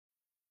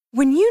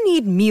When you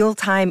need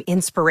mealtime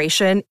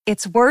inspiration,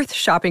 it's worth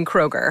shopping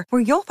Kroger,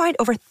 where you'll find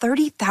over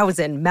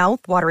 30,000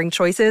 mouth-watering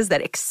choices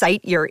that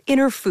excite your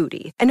inner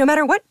foodie. And no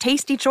matter what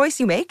tasty choice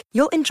you make,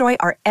 you'll enjoy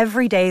our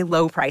everyday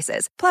low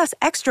prices, plus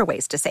extra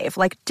ways to save,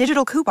 like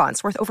digital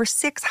coupons worth over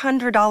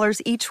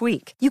 $600 each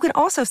week. You can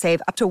also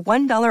save up to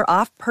 $1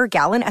 off per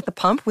gallon at the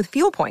pump with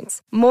fuel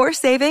points. More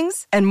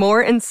savings and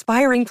more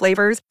inspiring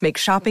flavors make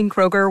shopping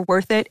Kroger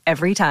worth it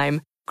every time.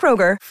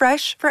 Kroger,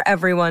 fresh for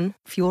everyone.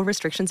 Fuel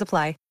restrictions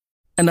apply.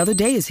 Another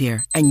day is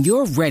here, and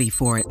you're ready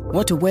for it.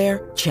 What to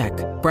wear? Check.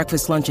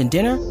 Breakfast, lunch, and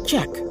dinner?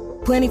 Check.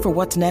 Planning for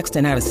what's next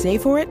and how to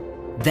save for it?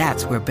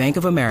 That's where Bank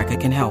of America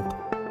can help.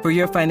 For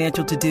your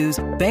financial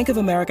to-dos, Bank of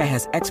America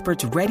has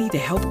experts ready to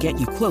help get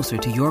you closer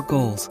to your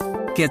goals.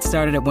 Get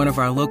started at one of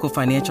our local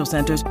financial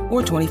centers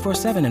or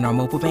 24/7 in our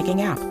mobile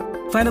banking app.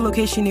 Find a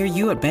location near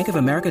you at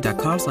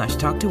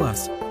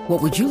bankofamerica.com/talktous.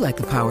 What would you like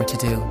the power to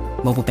do?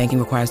 Mobile banking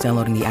requires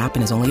downloading the app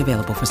and is only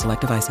available for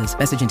select devices.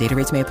 Message and data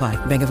rates may apply.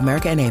 Bank of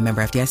America N.A.,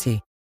 member FDIC.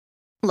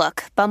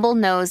 Look, Bumble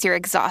knows you're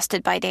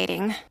exhausted by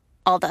dating.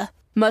 All the,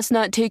 must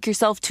not take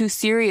yourself too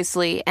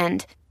seriously,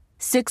 and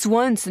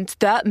 6'1" since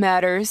that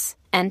matters.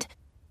 And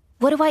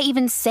what do I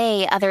even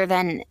say other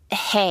than,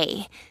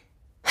 hey?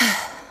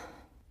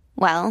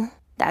 Well,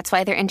 that's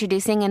why they're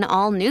introducing an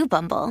all-new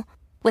Bumble,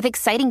 with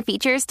exciting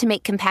features to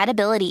make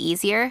compatibility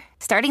easier,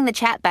 starting the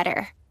chat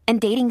better, and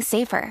dating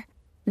safer.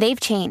 They've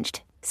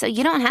changed, so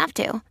you don't have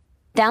to.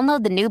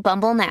 Download the new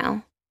Bumble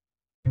now.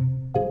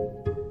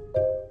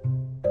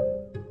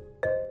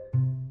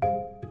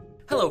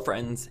 Hello,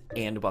 friends,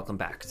 and welcome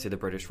back to the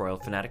British Royal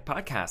Fanatic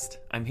Podcast.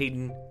 I'm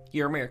Hayden,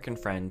 your American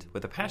friend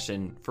with a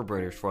passion for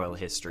British royal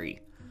history.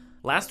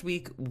 Last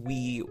week,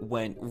 we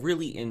went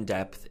really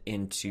in-depth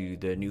into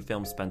the new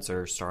film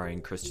Spencer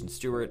starring Kristen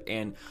Stewart,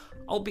 and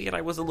albeit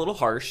I was a little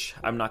harsh,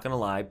 I'm not going to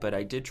lie, but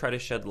I did try to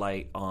shed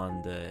light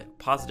on the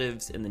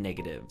positives and the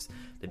negatives.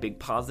 The big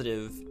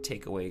positive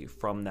takeaway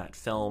from that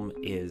film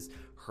is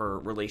her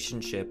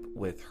relationship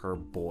with her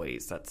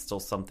boys. That's still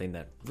something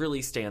that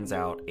really stands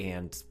out,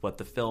 and what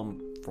the film,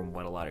 from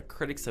what a lot of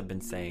critics have been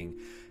saying,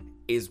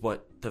 is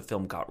what the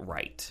film got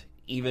right.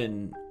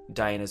 Even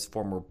Diana's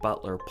former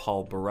butler,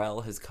 Paul Burrell,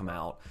 has come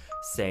out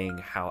saying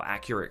how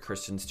accurate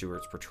Kristen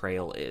Stewart's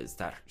portrayal is,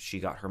 that she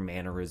got her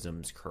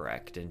mannerisms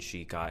correct, and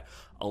she got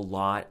a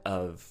lot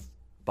of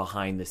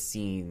behind the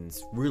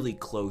scenes really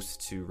close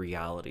to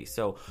reality.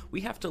 So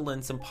we have to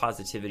lend some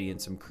positivity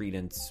and some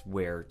credence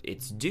where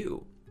it's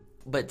due.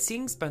 But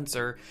seeing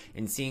Spencer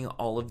and seeing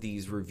all of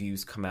these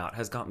reviews come out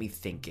has got me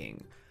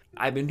thinking.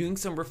 I've been doing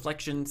some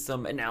reflection,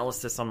 some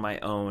analysis on my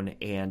own,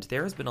 and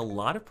there has been a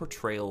lot of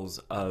portrayals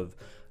of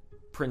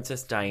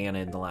Princess Diana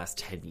in the last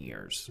 10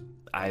 years.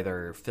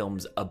 Either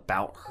films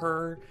about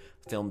her,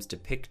 films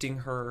depicting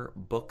her,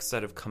 books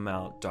that have come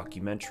out,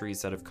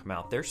 documentaries that have come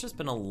out. There's just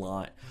been a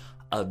lot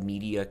of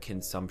media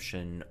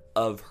consumption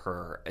of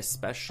her,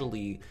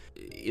 especially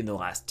in the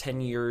last 10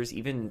 years,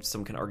 even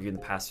some can argue in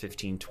the past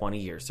 15, 20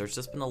 years. There's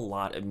just been a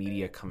lot of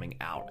media coming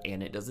out,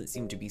 and it doesn't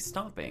seem to be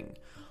stopping.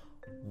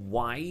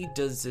 Why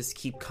does this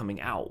keep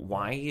coming out?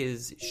 Why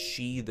is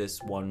she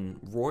this one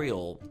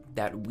royal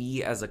that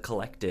we as a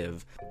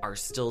collective are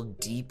still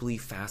deeply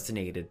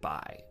fascinated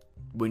by?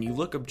 When you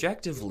look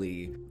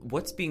objectively,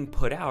 what's being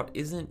put out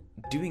isn't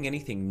doing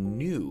anything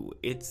new.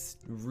 It's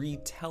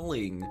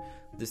retelling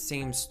the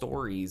same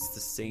stories, the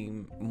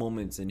same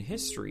moments in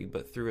history,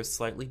 but through a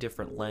slightly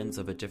different lens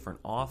of a different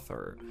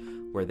author,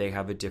 where they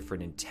have a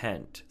different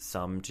intent.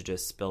 Some to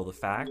just spill the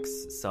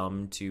facts,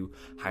 some to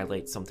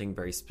highlight something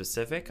very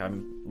specific.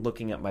 I'm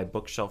looking at my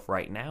bookshelf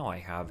right now. I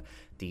have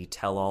the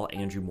Tell-All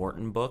Andrew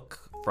Morton book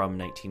from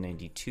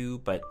 1992,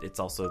 but it's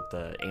also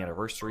the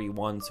anniversary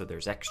one, so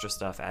there's extra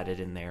stuff added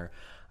in there.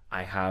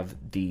 I have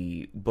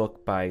the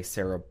book by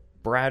Sarah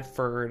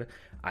Bradford.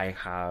 I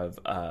have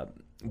a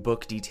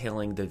book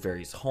detailing the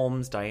various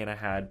homes Diana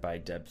had by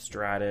Deb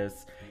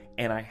Stratus.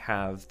 And I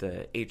have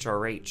the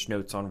HRH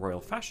Notes on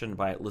Royal Fashion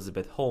by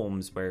Elizabeth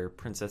Holmes, where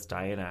Princess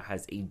Diana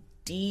has a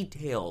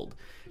detailed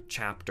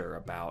chapter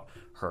about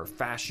her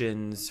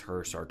fashions,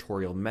 her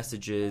sartorial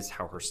messages,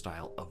 how her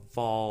style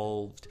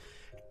evolved,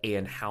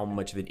 and how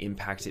much of an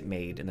impact it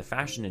made in the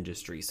fashion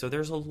industry. So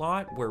there's a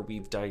lot where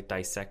we've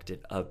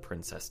dissected of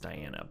Princess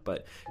Diana,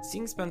 but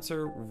seeing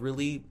Spencer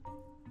really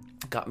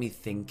got me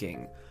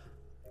thinking,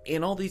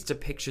 in all these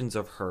depictions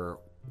of her,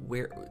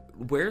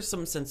 where's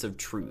some sense of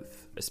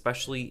truth,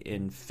 especially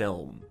in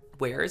film?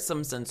 Where is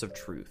some sense of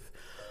truth?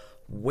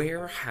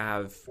 Where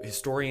have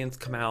historians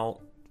come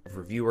out,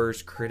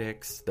 reviewers,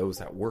 critics, those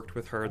that worked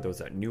with her, those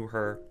that knew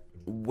her?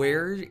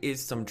 Where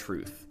is some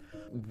truth?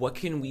 What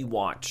can we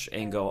watch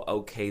and go,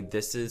 okay,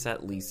 this is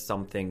at least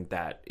something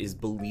that is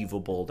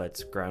believable,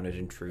 that's grounded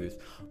in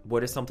truth?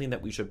 What is something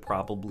that we should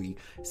probably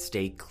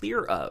stay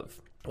clear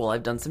of? Well,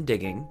 I've done some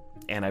digging,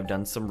 and I've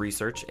done some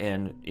research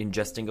and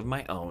ingesting of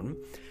my own.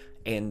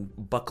 And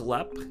buckle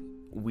up,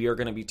 we are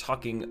going to be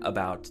talking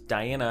about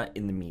Diana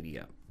in the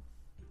media.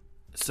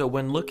 So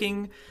when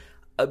looking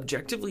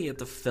objectively at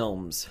the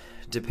films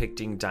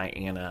depicting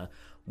Diana,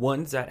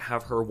 Ones that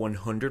have her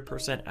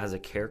 100% as a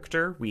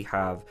character, we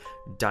have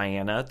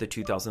Diana, the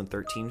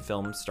 2013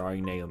 film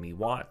starring Naomi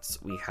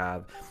Watts. We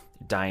have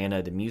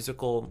Diana the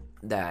musical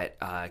that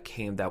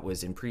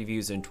was in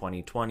previews in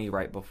 2020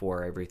 right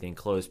before everything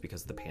closed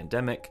because of the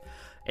pandemic.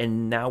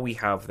 And now we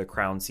have The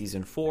Crown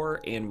season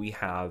 4, and we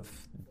have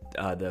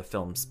the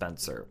film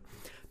Spencer.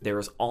 There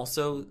is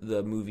also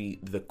the movie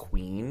The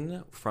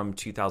Queen from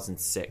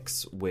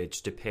 2006,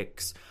 which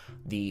depicts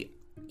the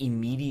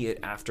immediate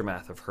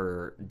aftermath of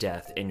her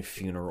death and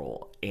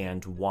funeral.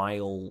 And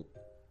while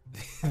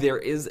there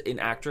is an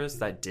actress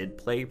that did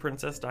play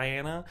Princess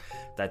Diana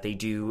that they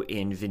do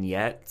in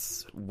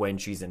vignettes when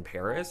she's in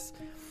Paris,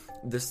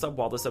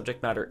 while the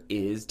subject matter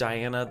is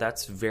Diana,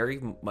 that's very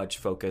much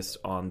focused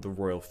on the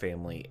royal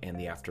family and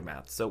the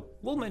aftermath. So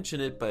we'll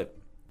mention it, but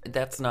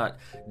that's not,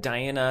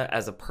 Diana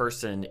as a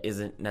person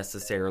isn't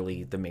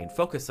necessarily the main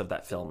focus of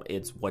that film.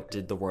 It's what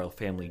did the royal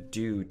family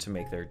do to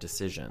make their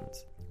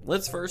decisions.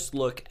 Let's first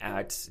look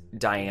at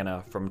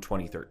Diana from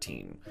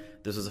 2013.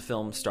 This was a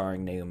film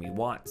starring Naomi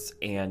Watts,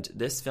 and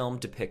this film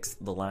depicts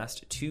the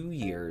last 2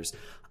 years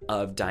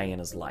of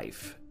Diana's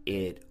life.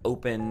 It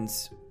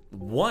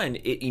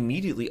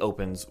immediately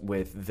opens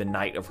with the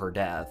night of her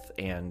death,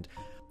 and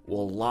a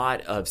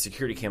lot of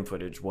security cam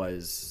footage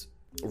was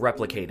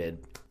replicated,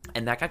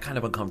 and that got kind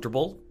of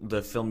uncomfortable.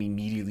 The film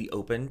immediately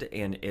opened,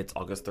 and it's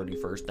August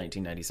 31st,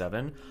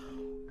 1997.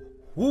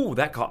 Ooh,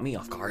 that caught me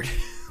off guard.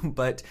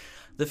 But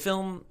the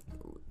film,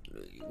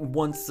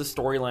 once the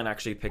storyline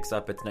actually picks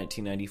up, it's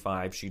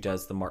 1995. She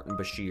does the Martin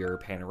Bashir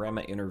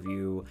Panorama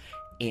interview,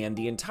 and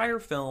the entire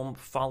film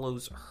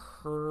follows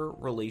her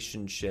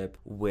relationship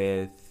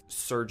with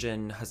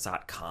surgeon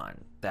Hassat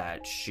Khan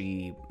that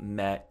she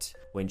met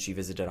when she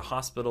visited a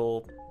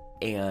hospital.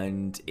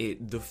 And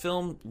the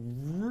film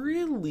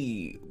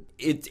really,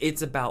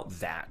 it's about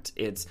that.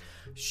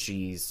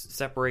 She's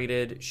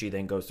separated, she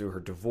then goes through her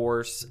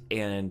divorce,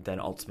 and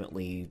then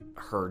ultimately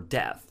her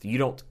death. You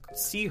don't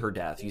see her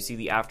death, you see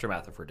the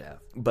aftermath of her death.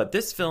 But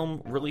this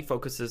film really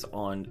focuses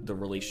on the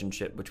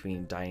relationship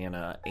between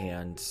Diana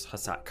and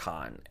Hassat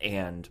Khan.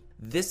 And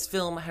this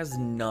film has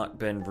not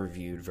been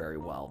reviewed very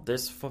well.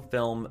 This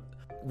film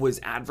was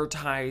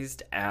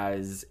advertised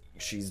as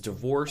she's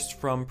divorced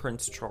from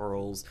Prince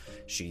Charles,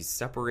 she's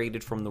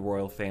separated from the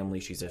royal family,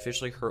 she's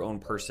officially her own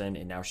person,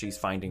 and now she's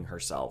finding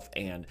herself.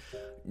 And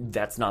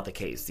that's not the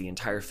case. The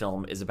entire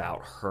film is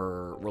about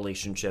her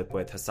relationship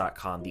with Hassat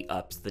Khan, the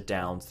ups, the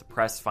downs, the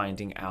press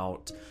finding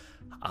out,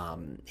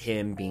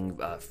 him being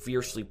a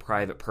fiercely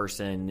private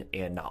person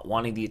and not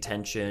wanting the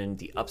attention,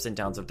 the ups and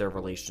downs of their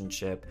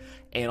relationship,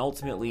 and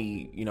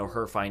ultimately,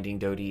 her finding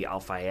Dodi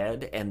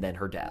Al-Fayed, and then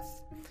her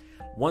death.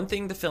 One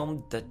thing the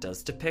film that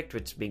does depict,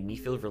 which made me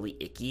feel really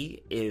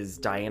icky, is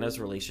Diana's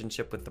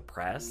relationship with the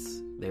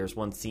press. There's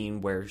one scene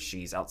where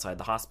she's outside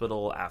the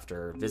hospital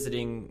after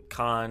visiting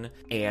Khan,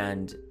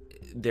 and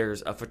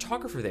there's a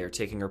photographer there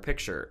taking her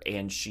picture,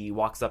 and she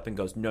walks up and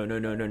goes,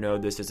 no,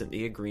 this isn't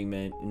the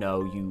agreement.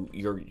 No,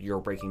 you're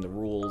breaking the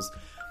rules.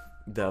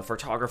 The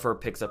photographer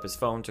picks up his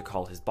phone to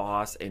call his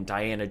boss, and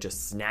Diana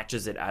just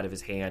snatches it out of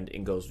his hand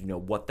and goes,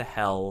 what the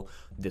hell?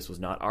 This was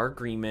not our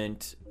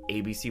agreement.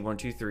 ABC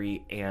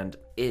 123, and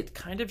it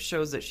kind of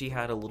shows that she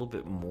had a little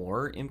bit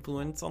more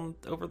influence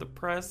over the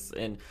press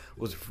and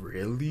was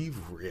really,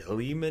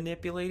 really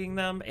manipulating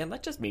them, and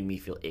that just made me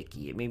feel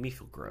icky. It made me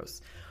feel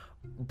gross.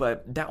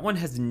 But that one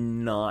has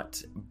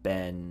not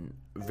been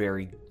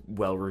very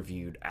well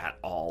reviewed at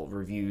all.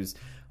 Reviews,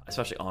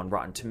 especially on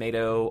Rotten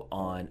Tomato,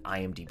 on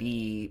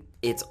IMDb,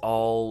 it's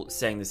all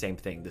saying the same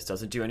thing. This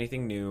doesn't do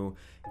anything new.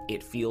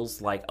 It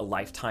feels like a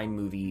Lifetime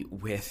movie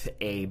with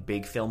a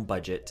big film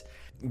budget.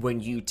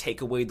 When you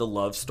take away the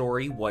love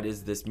story, what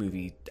is this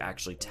movie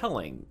actually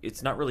telling?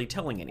 It's not really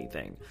telling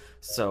anything.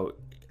 So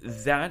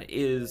that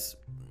is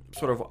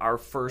sort of our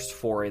first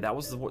foray. That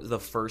was the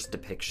first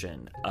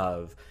depiction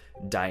of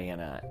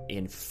Diana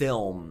in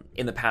film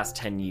in the past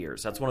 10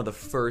 years. That's one of the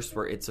first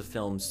where it's a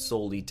film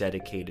solely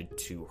dedicated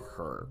to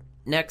her.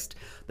 Next,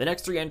 the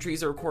next three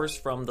entries are, of course,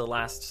 from the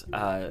last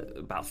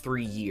about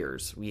 3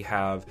 years. We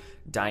have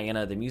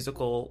Diana the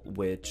musical,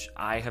 which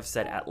I have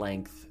said at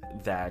length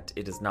that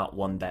it is not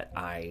one that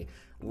I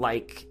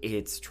like.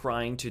 It's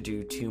trying to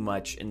do too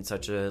much in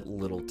such a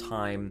little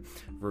time.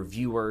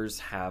 Reviewers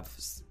have,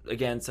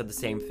 again, said the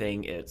same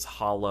thing. It's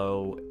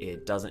hollow.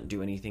 It doesn't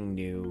do anything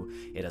new.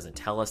 It doesn't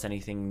tell us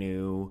anything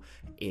new.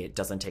 It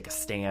doesn't take a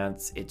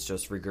stance. It's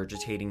just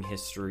regurgitating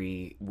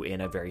history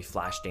in a very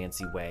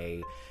Flashdance-y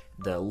way.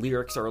 The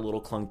lyrics are a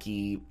little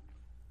clunky.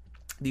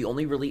 The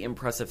only really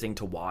impressive thing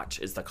to watch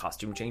is the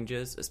costume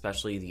changes,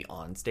 especially the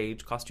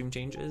on-stage costume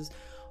changes.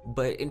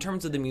 But in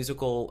terms of the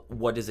musical,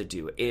 what does it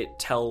do? It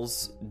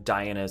tells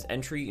Diana's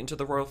entry into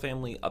the royal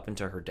family up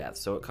into her death.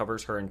 So it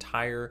covers her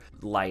entire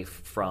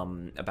life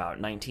from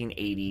about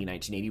 1980,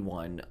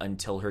 1981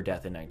 until her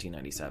death in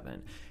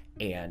 1997.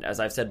 And as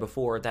I've said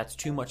before, that's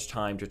too much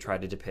time to try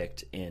to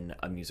depict in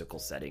a musical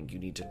setting. You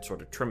need to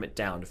sort of trim it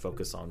down to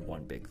focus on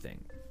one big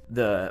thing.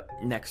 The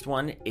next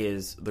one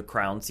is The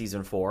Crown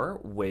Season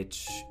 4,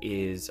 which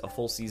is a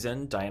full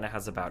season. Diana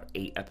has about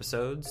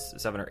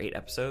 7 or 8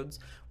 episodes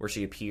where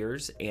she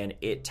appears, and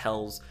it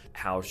tells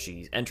how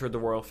she entered the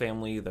royal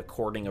family, the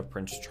courting of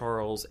Prince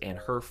Charles, and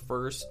her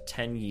first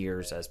 10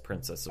 years as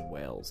Princess of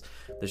Wales.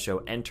 The show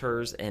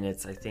enters, and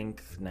it's, I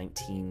think,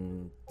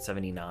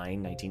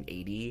 1979,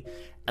 1980,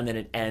 and then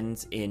it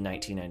ends in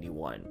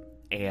 1991.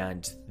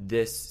 And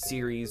this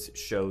series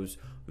shows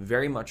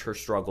very much her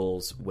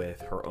struggles with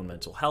her own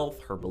mental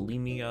health, her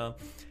bulimia,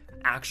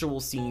 actual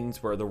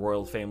scenes where the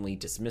royal family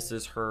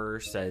dismisses her,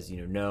 says,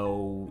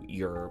 no,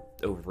 you're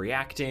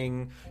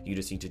overreacting, you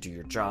just need to do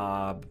your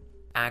job.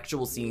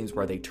 Actual scenes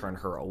where they turn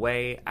her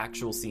away,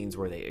 actual scenes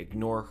where they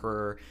ignore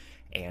her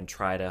and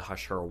try to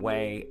hush her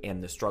away,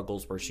 and the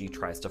struggles where she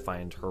tries to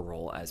find her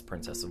role as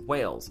Princess of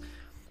Wales.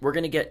 We're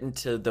going to get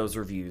into those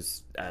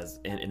reviews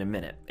in a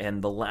minute.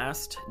 And the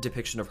last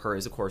depiction of her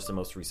is, of course, the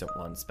most recent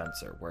one,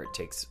 Spencer, where it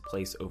takes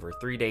place over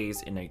 3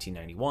 days in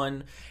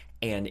 1991.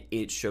 And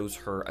it shows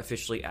her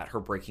officially at her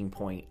breaking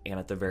point. And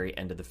at the very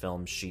end of the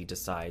film, she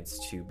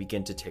decides to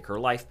begin to take her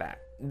life back.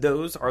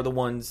 Those are the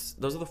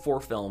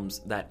 4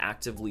 films that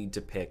actively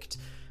depict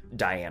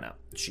Diana.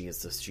 She is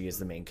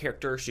the main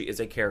character. She is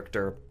a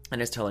character and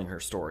is telling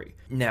her story.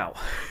 Now,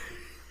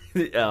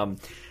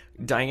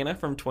 Diana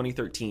from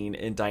 2013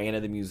 and Diana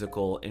the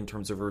Musical, in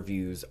terms of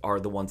reviews, are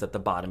the ones at the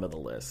bottom of the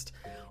list.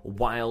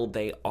 While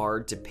they are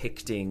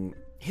depicting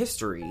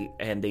history,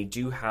 and they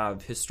do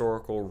have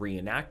historical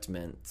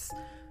reenactments,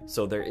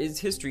 so there is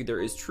history,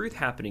 there is truth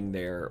happening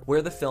there.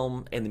 Where the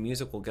film and the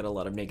musical get a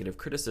lot of negative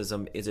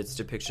criticism is its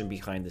depiction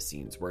behind the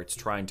scenes, where it's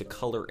trying to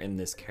color in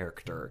this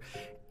character,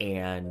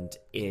 and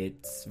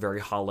it's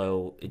very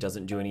hollow, it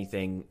doesn't do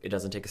anything, it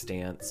doesn't take a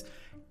stance.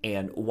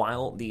 And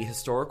while the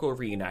historical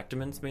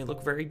reenactments may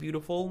look very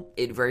beautiful,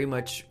 it very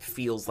much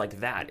feels like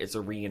that. It's a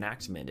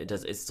reenactment.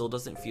 It still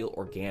doesn't feel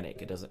organic.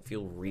 It doesn't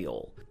feel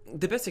real.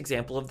 The best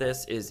example of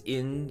this is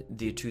in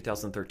the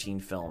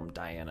 2013 film,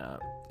 Diana.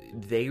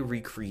 They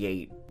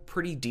recreate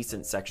pretty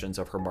decent sections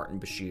of her Martin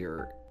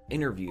Bashir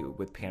interview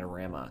with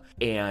Panorama.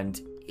 And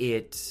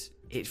it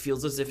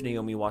feels as if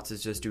Naomi Watts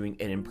is just doing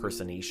an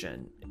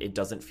impersonation. It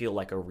doesn't feel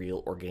like a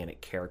real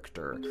organic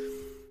character,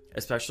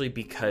 especially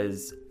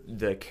because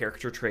the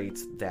character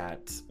traits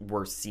that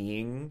we're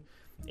seeing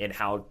and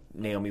how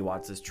Naomi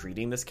Watts is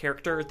treating this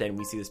character, then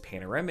we see this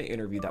Panorama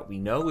interview that we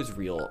know is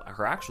real,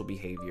 her actual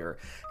behavior.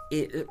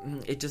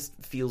 It just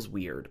feels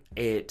weird.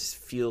 It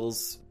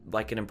feels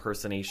like an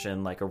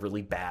impersonation, like a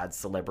really bad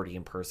celebrity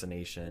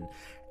impersonation.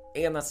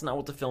 And that's not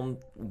what the film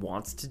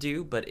wants to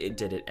do, but it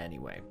did it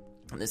anyway.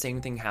 And the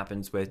same thing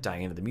happens with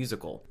Diana the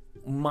Musical.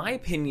 My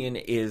opinion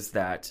is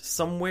that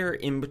somewhere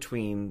in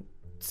between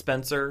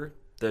Spencer,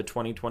 the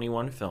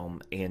 2021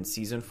 film, and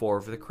season 4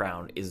 of The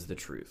Crown is the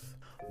truth.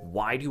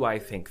 Why do I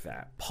think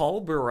that? Paul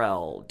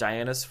Burrell,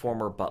 Diana's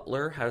former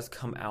butler, has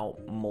come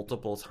out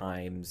multiple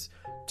times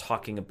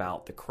talking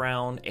about The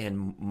Crown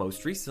and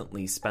most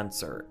recently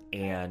Spencer.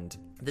 And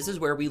this is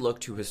where we look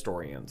to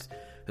historians.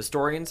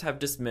 Historians have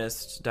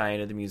dismissed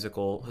Diana the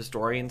Musical.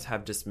 Historians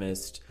have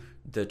dismissed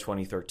the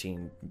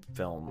 2013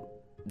 film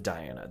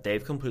Diana.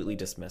 They've completely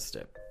dismissed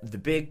it. The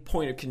big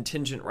point of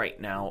contingent right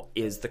now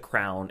is The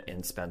Crown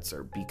and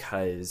Spencer,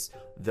 because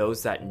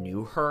those that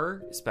knew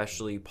her,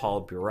 especially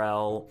Paul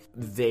Burrell,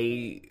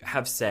 they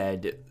have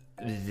said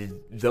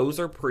those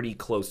are pretty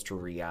close to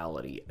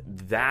reality.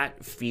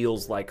 That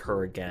feels like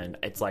her again.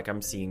 It's like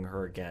I'm seeing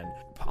her again.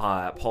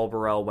 Paul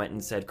Burrell went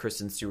and said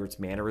Kristen Stewart's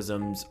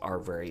mannerisms are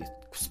very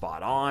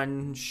spot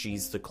on.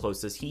 She's the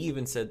closest. He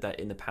even said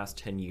that in the past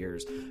 10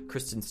 years,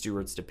 Kristen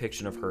Stewart's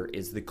depiction of her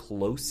is the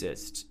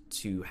closest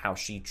to how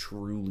she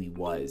truly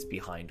was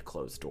behind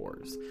closed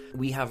doors.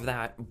 We have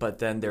that, but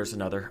then there's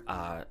another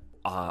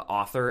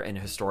author and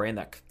historian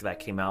that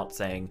came out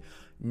saying,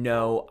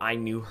 no, I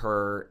knew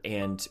her,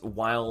 and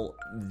while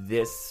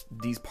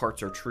these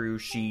parts are true,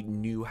 she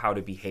knew how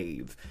to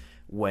behave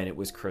when it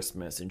was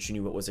Christmas, and she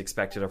knew what was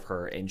expected of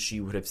her, and she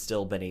would have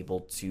still been able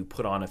to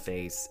put on a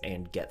face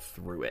and get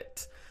through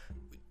it.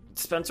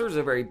 Spencer is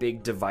a very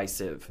big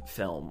divisive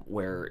film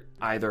where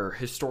either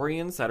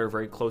historians that are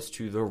very close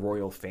to the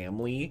royal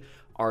family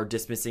are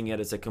dismissing it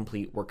as a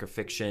complete work of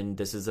fiction.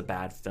 This is a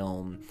bad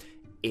film.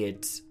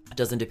 It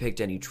doesn't depict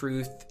any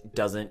truth,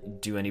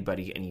 doesn't do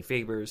anybody any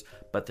favors.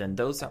 But then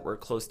those that were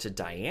close to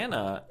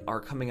Diana are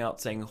coming out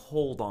saying,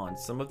 hold on,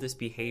 some of this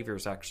behavior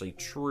is actually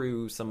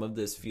true. Some of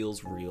this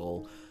feels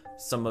real.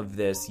 Some of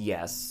this,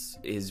 yes,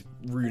 is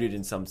rooted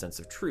in some sense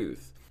of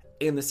truth.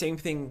 And the same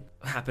thing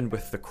happened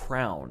with The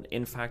Crown.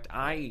 In fact,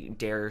 I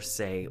dare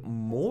say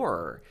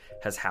more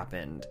has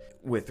happened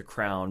with The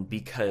Crown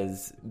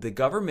because the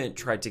government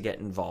tried to get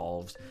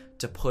involved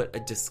to put a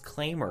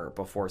disclaimer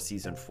before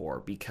season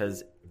 4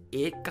 because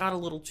it got a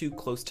little too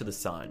close to the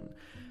sun.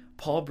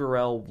 Paul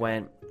Burrell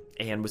went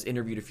and was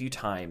interviewed a few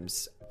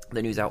times.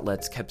 The news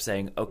outlets kept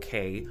saying,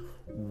 okay,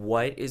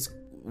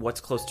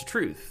 what's close to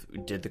truth?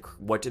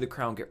 What did The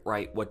Crown get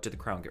right? What did The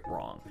Crown get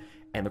wrong?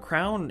 And The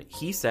Crown,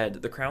 he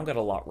said, The Crown got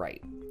a lot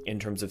right. in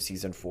terms of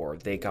season 4.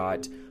 They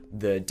got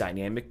the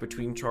dynamic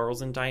between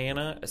Charles and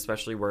Diana,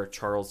 especially where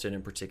Charles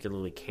didn't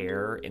particularly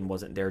care and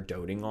wasn't there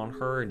doting on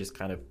her and just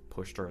kind of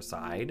pushed her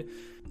aside.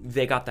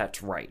 They got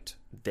that right.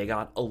 They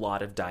got a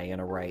lot of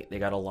Diana right. They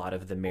got a lot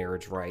of the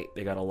marriage right.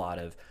 They got a lot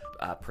of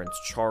Prince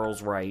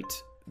Charles right.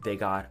 They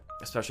got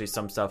especially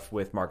some stuff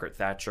with Margaret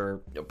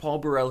Thatcher. Paul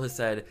Burrell has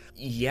said,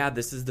 yeah,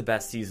 this is the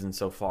best season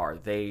so far.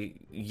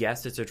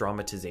 Yes, it's a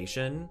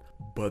dramatization,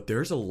 but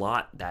there's a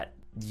lot that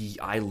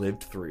I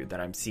lived through that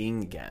I'm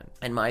seeing again.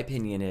 And my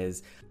opinion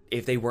is,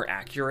 if they were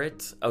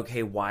accurate,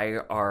 okay, why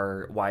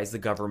is the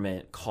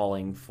government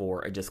calling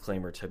for a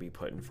disclaimer to be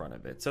put in front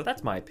of it? So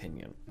that's my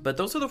opinion. But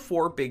those are the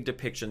 4 big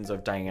depictions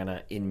of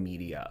Diana in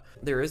media.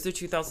 There is the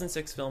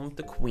 2006 film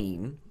The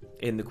Queen,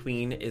 and The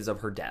Queen is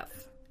of her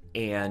death.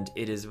 And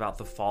it is about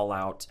the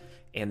fallout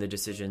and the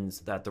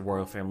decisions that the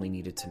royal family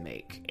needed to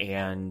make.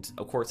 And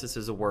of course, this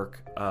is a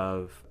work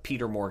of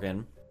Peter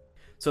Morgan.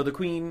 So The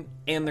Queen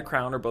and The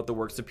Crown are both the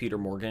works of Peter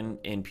Morgan,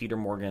 and Peter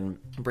Morgan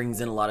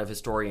brings in a lot of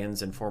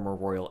historians and former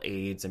royal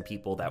aides and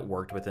people that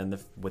worked within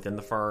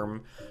the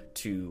firm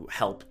to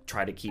help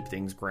try to keep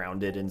things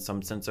grounded in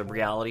some sense of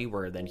reality,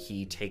 where then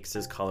he takes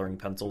his coloring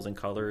pencils and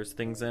colors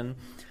things in.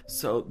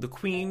 So The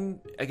Queen,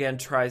 again,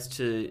 tries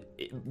to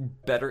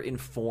better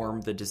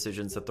inform the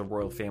decisions that the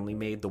royal family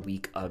made the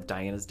week of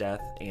Diana's death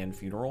and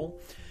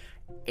funeral.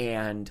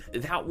 And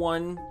that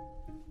one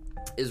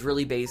is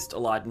really based a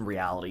lot in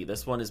reality.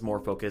 This one is more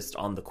focused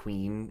on the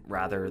Queen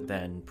rather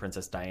than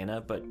Princess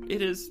Diana, but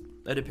it is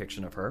a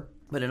depiction of her.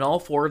 But in all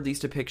 4 of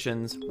these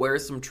depictions, where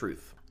is some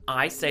truth?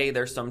 I say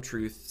there's some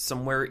truth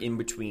somewhere in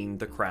between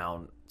The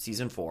Crown,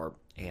 season 4,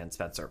 and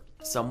Spencer.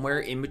 Somewhere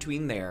in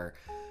between there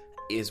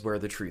is where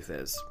the truth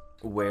is,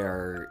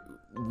 where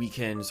we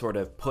can sort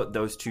of put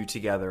those 2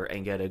 together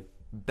and get a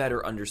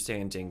better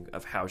understanding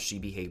of how she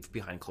behaved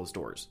behind closed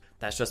doors.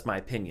 That's just my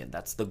opinion.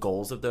 That's the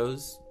goals of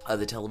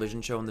the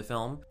television show and the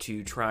film,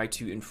 to try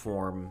to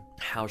inform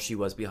how she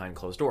was behind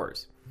closed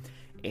doors.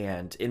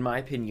 And in my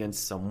opinion,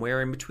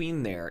 somewhere in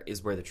between there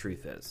is where the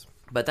truth is.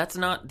 But that's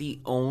not the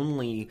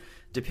only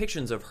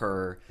depictions of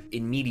her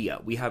in media.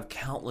 We have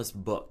countless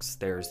books.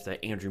 There's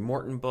the Andrew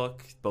Morton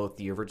book, both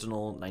the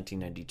original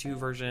 1992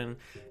 version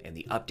and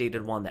the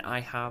updated one that I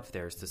have.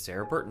 There's the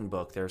Sarah Burton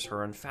book. There's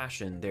her in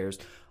fashion. There's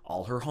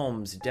All Her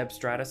Homes. Deb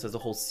Stratus has a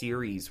whole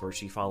series where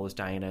she follows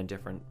Diana in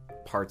different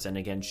parts, and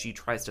again, she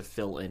tries to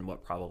fill in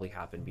what probably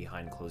happened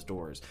behind closed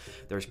doors.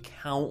 There's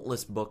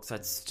countless books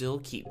that still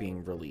keep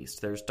being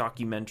released. There's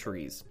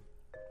documentaries.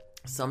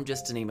 Some,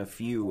 just to name a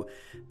few,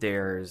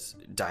 there's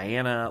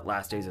Diana,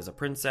 Last Days as a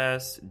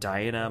Princess,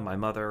 Diana, My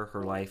Mother,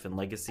 Her Life and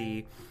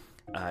Legacy,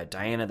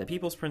 Diana, the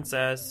People's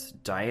Princess,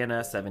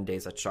 Diana, 7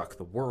 Days That Shocked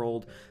the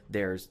World.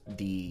 There's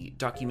the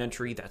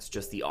documentary that's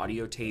just the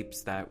audio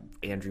tapes that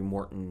Andrew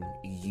Morton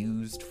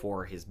used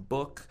for his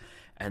book.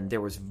 And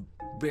there was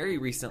very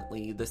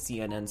recently the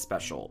CNN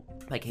special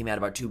that came out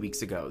about 2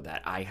 weeks ago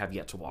that I have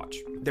yet to watch.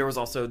 There was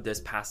also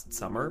this past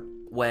summer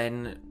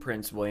when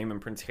Prince William and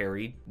Prince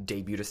Harry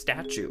debuted a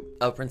statue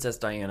of Princess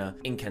Diana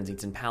in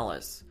Kensington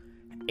Palace.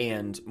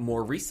 And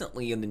more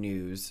recently in the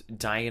news,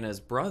 Diana's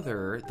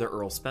brother, the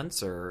Earl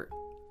Spencer,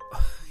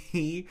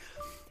 he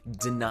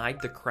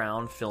denied the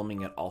Crown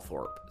filming at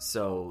Althorpe.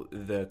 So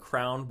the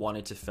Crown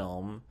wanted to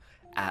film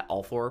at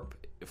Althorpe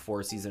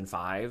for season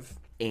 5,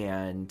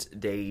 and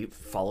they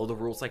follow the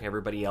rules like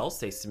everybody else.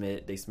 They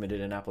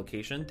submitted an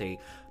application.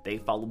 They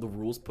followed the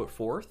rules put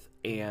forth,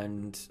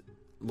 and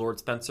Lord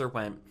Spencer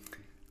went,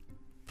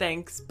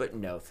 thanks, but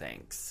no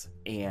thanks,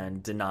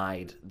 and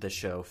denied the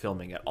show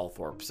filming at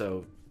Althorpe.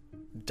 So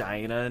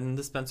Diana and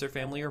the Spencer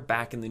family are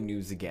back in the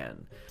news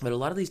again. But a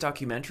lot of these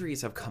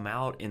documentaries have come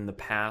out in the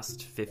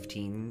past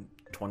 15,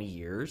 20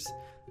 years.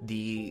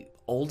 The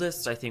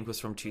oldest, I think, was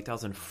from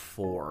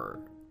 2004.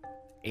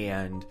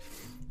 And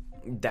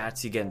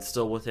that's, again,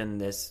 still within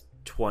this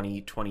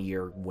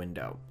 20-year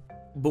window.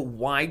 But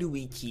why do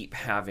we keep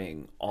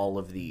having all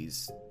of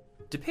these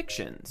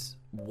depictions?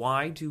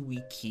 Why do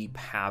we keep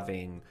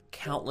having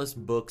countless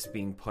books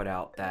being put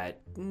out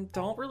that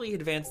don't really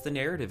advance the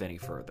narrative any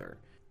further?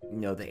 You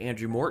know, the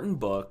Andrew Morton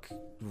book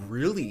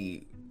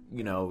really,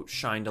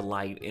 shined a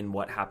light in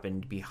what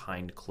happened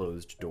behind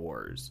closed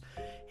doors.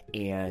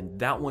 And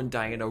that one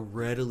Diana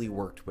readily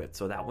worked with.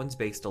 So that one's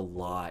based a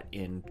lot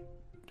in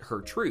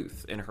her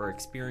truth and her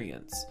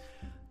experience.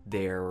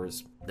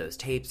 There's those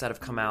tapes that have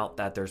come out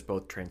that there's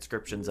both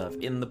transcriptions of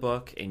in the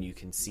book, and you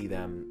can see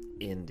them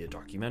in the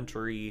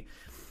documentary.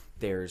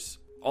 There's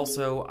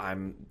also,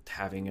 I'm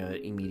having an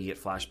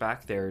immediate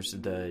flashback, there's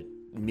the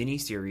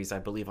mini-series, I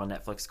believe, on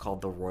Netflix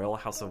called The Royal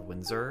House of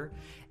Windsor,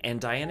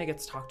 and Diana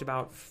gets talked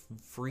about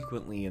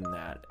frequently in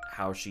that,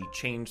 how she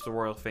changed the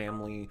royal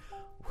family,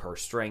 her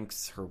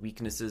strengths, her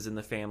weaknesses in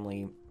the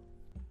family.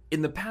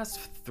 In the past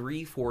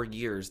 3-4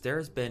 years,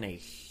 there's been a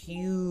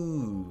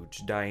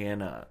huge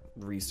Diana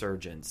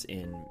resurgence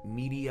in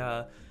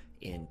media,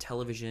 in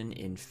television,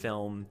 in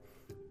film.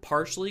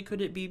 Partially,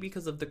 could it be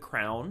because of the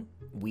crown?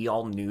 We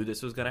all knew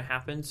this was going to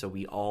happen, so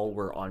we all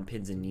were on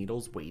pins and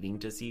needles waiting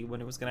to see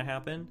when it was going to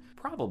happen?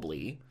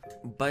 Probably.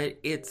 But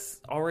it's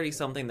already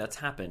something that's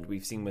happened.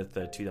 We've seen with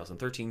the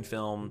 2013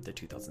 film, the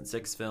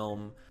 2006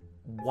 film.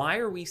 Why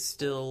are we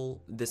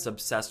still this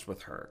obsessed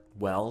with her?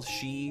 Well,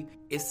 she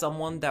is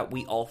someone that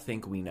we all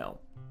think we know.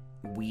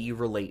 We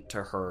relate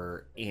to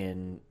her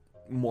in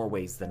more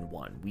ways than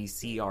one. We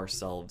see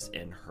ourselves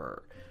in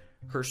her.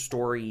 Her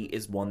story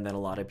is one that a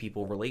lot of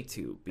people relate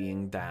to,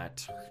 being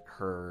that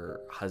her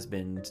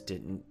husband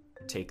didn't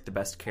take the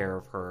best care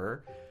of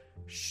her.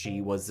 She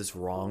was this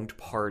wronged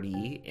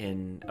party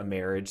in a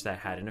marriage that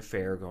had an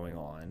affair going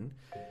on.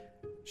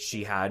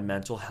 She had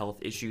mental health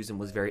issues and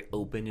was very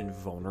open and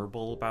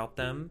vulnerable about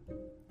them.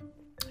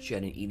 She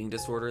had an eating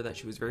disorder that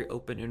she was very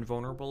open and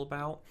vulnerable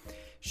about.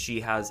 She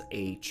has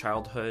a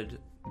childhood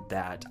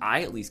that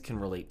I at least can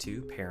relate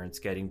to, parents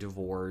getting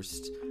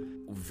divorced,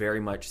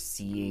 very much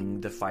seeing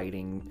the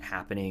fighting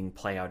happening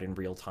play out in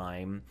real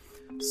time.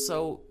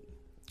 So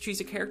she's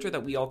a character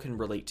that we all can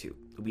relate to,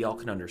 we all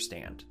can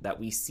understand, that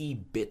we see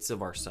bits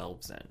of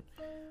ourselves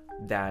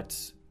in, that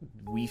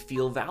we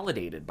feel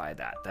validated by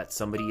that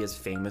somebody as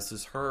famous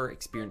as her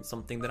experienced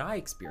something that I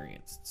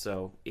experienced.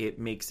 So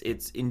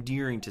it's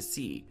endearing to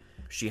see.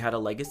 She had a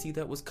legacy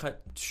that was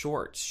cut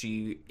short.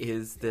 She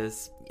is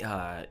this,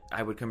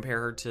 I would compare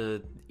her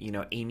to,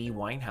 Amy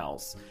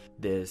Winehouse,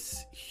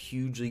 this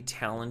hugely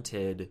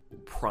talented,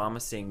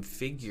 promising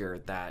figure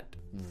that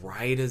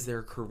right as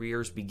their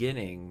career's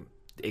beginning,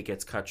 it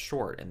gets cut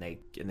short and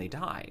they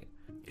die.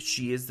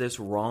 She is this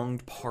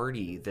wronged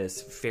party,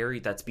 this fairy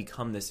that's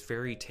become this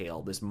fairy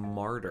tale, this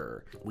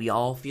martyr. We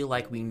all feel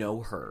like we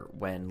know her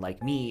when,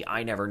 like me,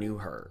 I never knew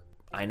her.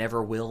 I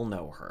never will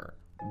know her.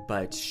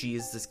 But she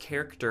is this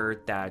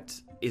character that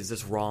is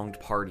this wronged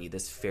party,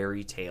 this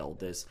fairy tale,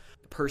 this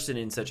person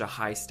in such a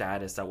high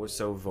status that was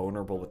so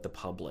vulnerable with the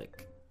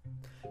public.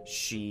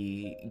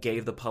 She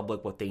gave the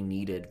public what they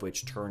needed,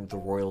 which turned the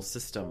royal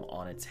system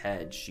on its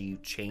head. She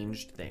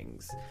changed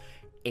things.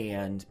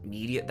 And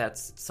media,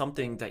 that's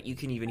something that you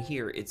can even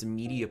hear. It's a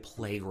media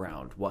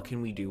playground. What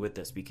can we do with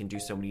this? We can do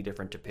so many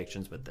different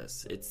depictions with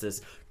this. It's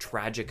this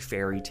tragic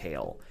fairy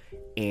tale.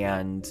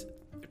 And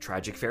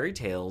tragic fairy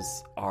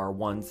tales are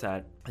ones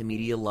that the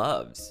media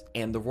loves.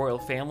 And the royal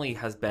family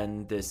has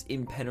been this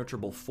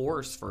impenetrable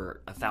force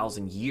for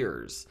 1,000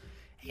 years.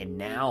 And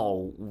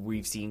now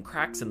we've seen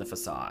cracks in the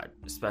facade,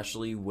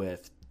 especially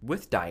with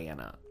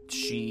Diana.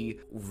 She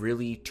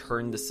really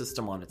turned the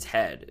system on its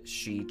head.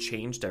 She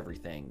changed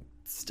everything.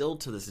 Still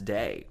to this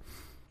day.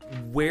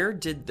 Where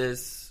did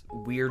this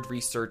weird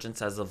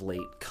resurgence as of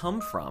late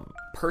come from?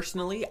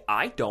 Personally,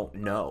 I don't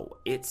know.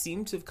 It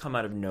seemed to have come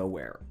out of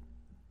nowhere.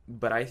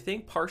 But I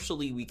think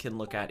partially we can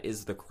look at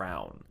is The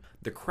Crown.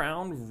 The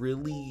Crown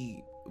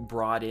really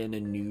brought in a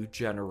new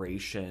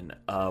generation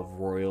of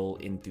royal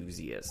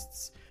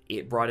enthusiasts.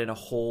 It brought in a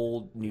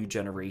whole new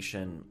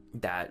generation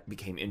that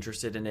became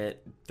interested in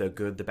it, the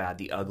good, the bad,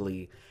 the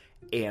ugly.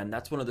 And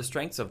that's one of the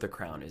strengths of The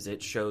Crown, is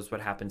it shows what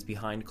happens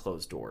behind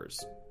closed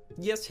doors.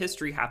 Yes,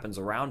 history happens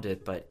around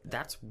it, but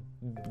that's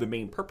the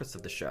main purpose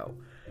of the show,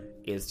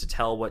 is to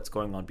tell what's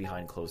going on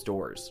behind closed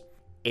doors.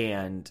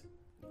 And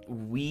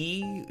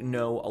we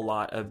know a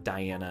lot of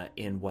Diana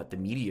in what the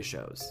media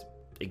shows.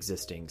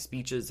 Existing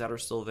speeches that are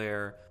still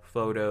there,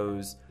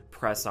 photos,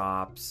 press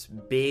ops,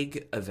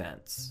 big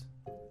events.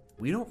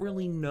 We don't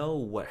really know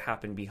what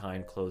happened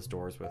behind closed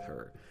doors with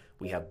her.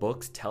 We have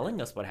books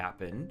telling us what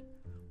happened,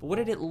 but what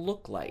did it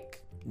look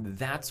like?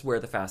 That's where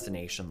the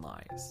fascination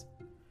lies.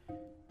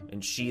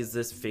 And she is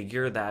this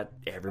figure that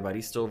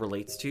everybody still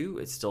relates to.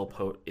 It's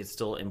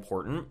still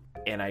important,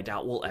 and I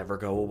doubt will ever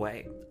go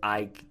away.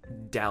 I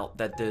doubt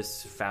that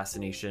this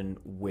fascination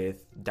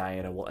with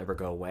Diana will ever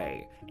go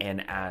away.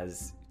 And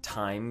as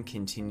time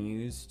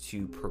continues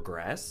to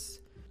progress,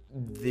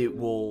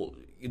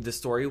 the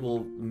story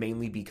will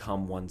mainly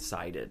become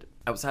one-sided.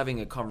 I was having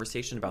a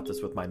conversation about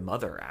this with my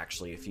mother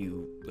actually a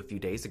few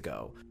days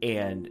ago,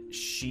 and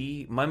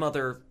my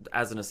mother,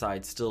 as an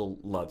aside, still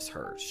loves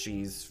her.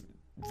 She's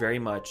very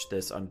much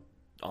this on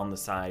the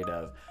side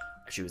of,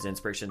 she was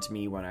inspiration to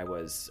me when I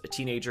was a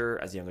teenager,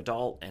 as a young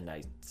adult, and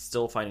I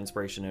still find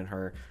inspiration in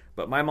her.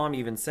 But my mom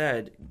even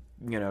said,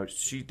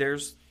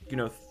 there's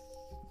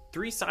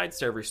 3 sides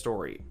to every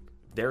story: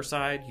 their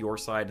side, your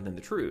side, and then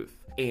the truth.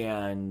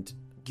 And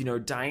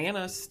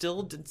Diana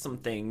still did some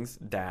things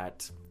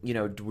that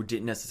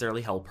didn't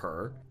necessarily help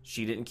her.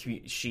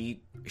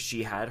 She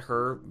had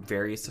her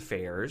various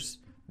affairs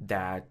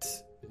that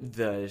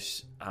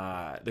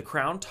the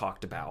Crown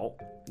talked about,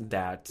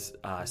 that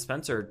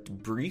Spencer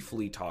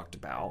briefly talked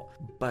about,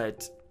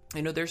 but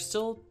there's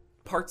still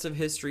parts of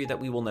history that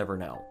we will never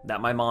know,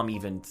 that my mom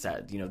even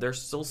said,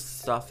 there's still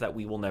stuff that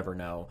we will never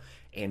know,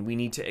 and we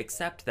need to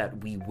accept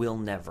that we will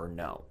never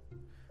know.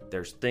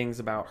 There's things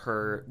about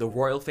her. The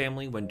royal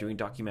family, when doing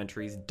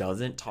documentaries,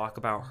 doesn't talk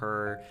about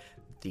her.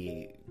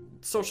 the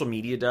social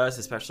media does,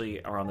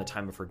 especially around the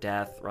time of her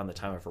death, around the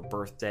time of her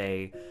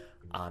birthday.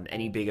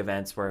 Any big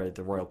events where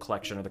the royal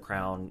collection or the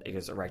crown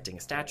is erecting a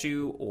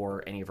statue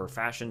or any of her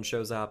fashion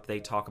shows up, they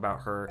talk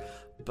about her.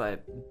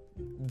 But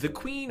the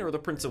Queen or the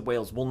Prince of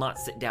Wales will not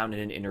sit down in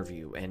an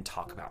interview and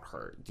talk about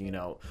her. You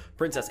know,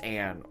 Princess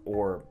Anne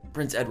or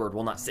Prince Edward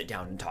will not sit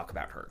down and talk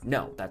about her.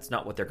 No, that's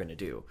not what they're going to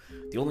do.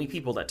 The only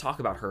people that talk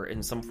about her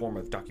in some form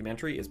of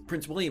documentary is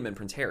Prince William and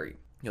Prince Harry.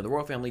 You know, the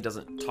royal family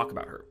doesn't talk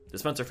about her. The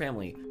Spencer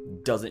family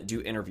doesn't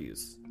do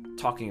interviews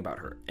talking about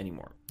her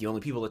anymore. The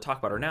only people that talk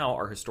about her now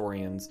are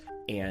historians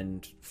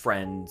and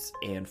friends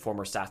and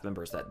former staff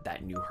members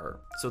that knew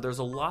her. So there's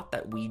a lot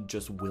that we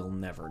just will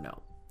never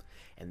know.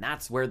 And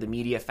that's where the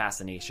media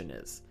fascination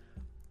is.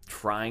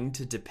 Trying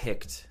to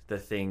depict the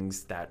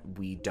things that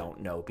we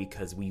don't know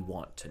because we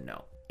want to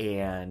know.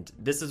 And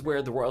this is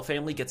where the royal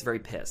family gets very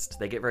pissed.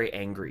 They get very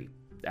angry.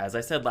 As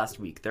I said last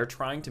week, they're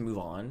trying to move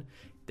on.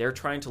 They're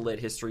trying to let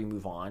history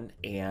move on,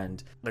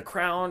 and The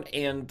Crown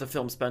and the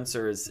film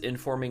Spencer is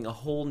informing a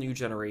whole new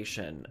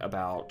generation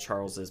about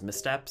Charles's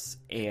missteps,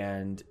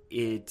 and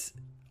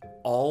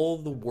all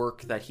the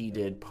work that he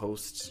did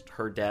post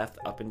her death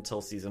up until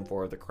season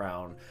 4 of The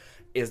Crown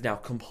is now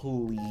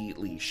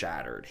completely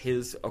shattered.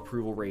 His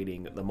approval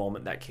rating, the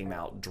moment that came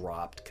out,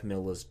 dropped.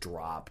 Camilla's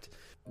dropped.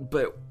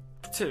 But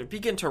to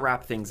begin to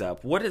wrap things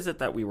up, what is it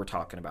that we were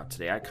talking about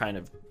today? I kind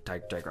of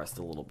digressed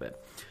a little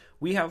bit.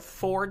 We have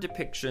 4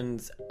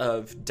 depictions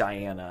of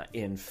Diana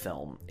in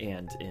film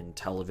and in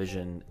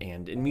television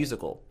and in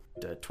musical.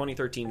 The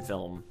 2013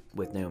 film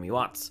with Naomi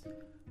Watts,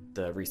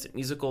 the recent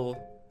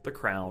musical, The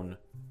Crown,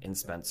 and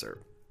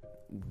Spencer.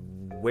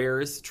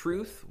 Where is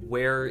truth?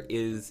 Where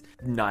is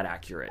not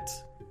accurate?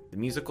 The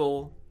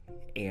musical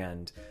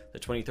and the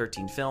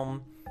 2013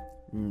 film?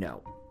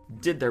 No.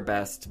 Did their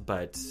best,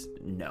 but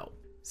no.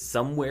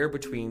 Somewhere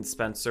between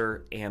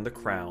Spencer and The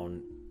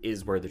Crown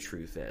is where the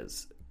truth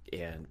is.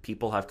 And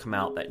people have come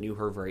out that knew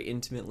her very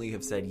intimately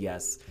have said,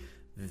 yes,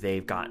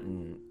 they've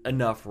gotten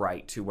enough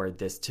right to where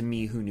this, to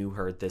me who knew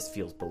her, this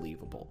feels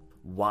believable.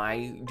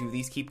 Why do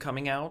these keep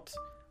coming out?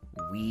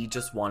 We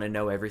just want to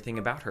know everything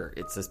about her.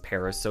 It's this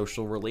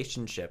parasocial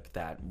relationship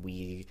that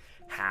we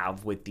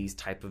have with these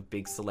type of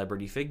big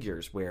celebrity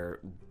figures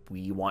where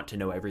we want to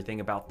know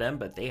everything about them,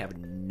 but they have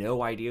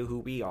no idea who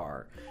we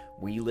are.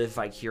 We live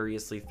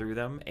vicariously through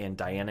them, and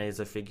Diana is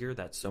a figure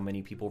that so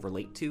many people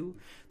relate to,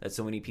 that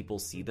so many people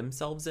see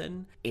themselves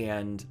in,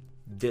 and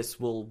this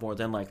will more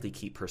than likely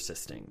keep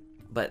persisting.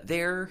 But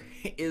there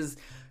is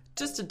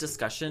just a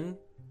discussion.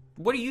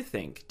 What do you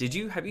think?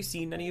 Have you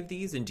seen any of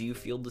these, and do you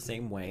feel the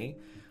same way?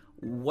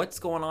 What's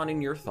going on in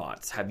your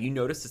thoughts? Have you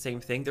noticed the same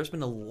thing? There's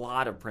been a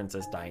lot of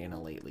Princess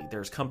Diana lately.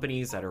 There's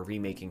companies that are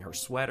remaking her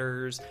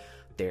sweaters.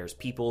 There's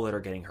people that are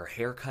getting her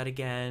hair cut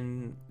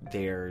again.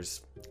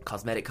 There's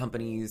cosmetic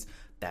companies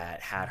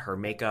that had her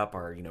makeup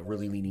are,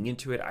 really leaning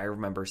into it. I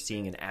remember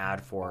seeing an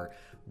ad for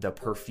the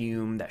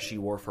perfume that she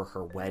wore for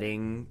her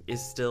wedding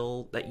is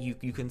still, that you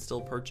can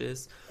still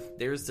purchase.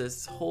 There's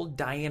this whole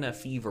Diana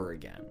fever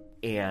again.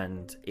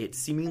 And it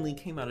seemingly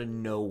came out of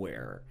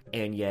nowhere,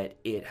 and yet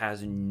it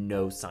has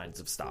no signs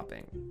of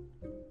stopping.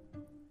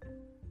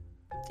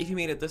 If you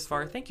made it this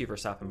far, thank you for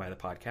stopping by the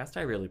podcast.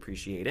 I really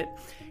appreciate it.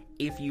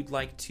 If you'd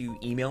like to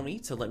email me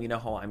to let me know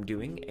how I'm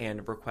doing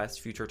and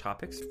request future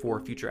topics for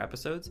future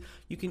episodes,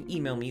 you can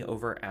email me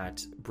over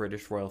at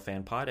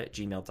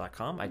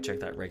BritishRoyalFanPod@gmail.com. I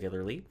check that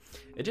regularly.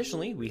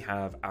 Additionally, we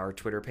have our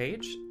Twitter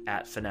page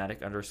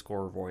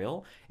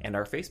 @fanatic_royal and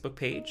our Facebook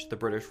page, the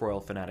British Royal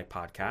Fanatic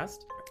Podcast.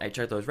 I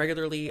check those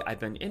regularly. I've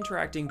been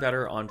interacting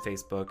better on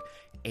Facebook,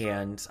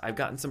 and I've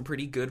gotten some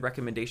pretty good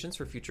recommendations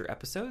for future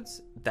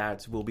episodes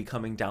that will be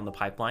coming down the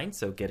pipeline,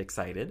 so get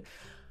excited.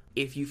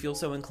 If you feel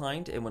so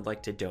inclined and would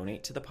like to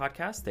donate to the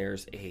podcast,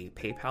 there's a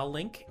PayPal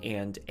link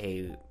and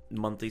a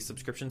monthly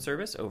subscription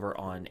service over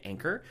on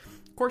Anchor.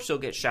 Of course, you'll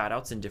get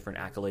shout-outs and different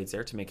accolades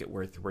there to make it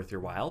worth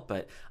your while,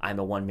 but I'm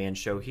a one-man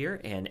show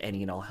here, and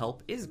any and all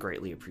help is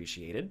greatly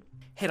appreciated.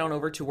 Head on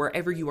over to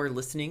wherever you are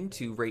listening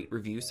to rate,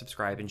 review,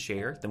 subscribe, and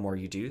share. The more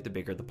you do, the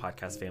bigger the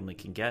podcast family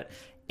can get,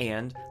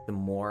 and the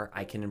more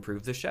I can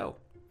improve the show.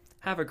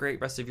 Have a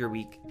great rest of your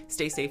week.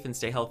 Stay safe and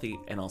stay healthy,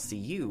 and I'll see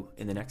you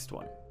in the next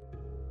one.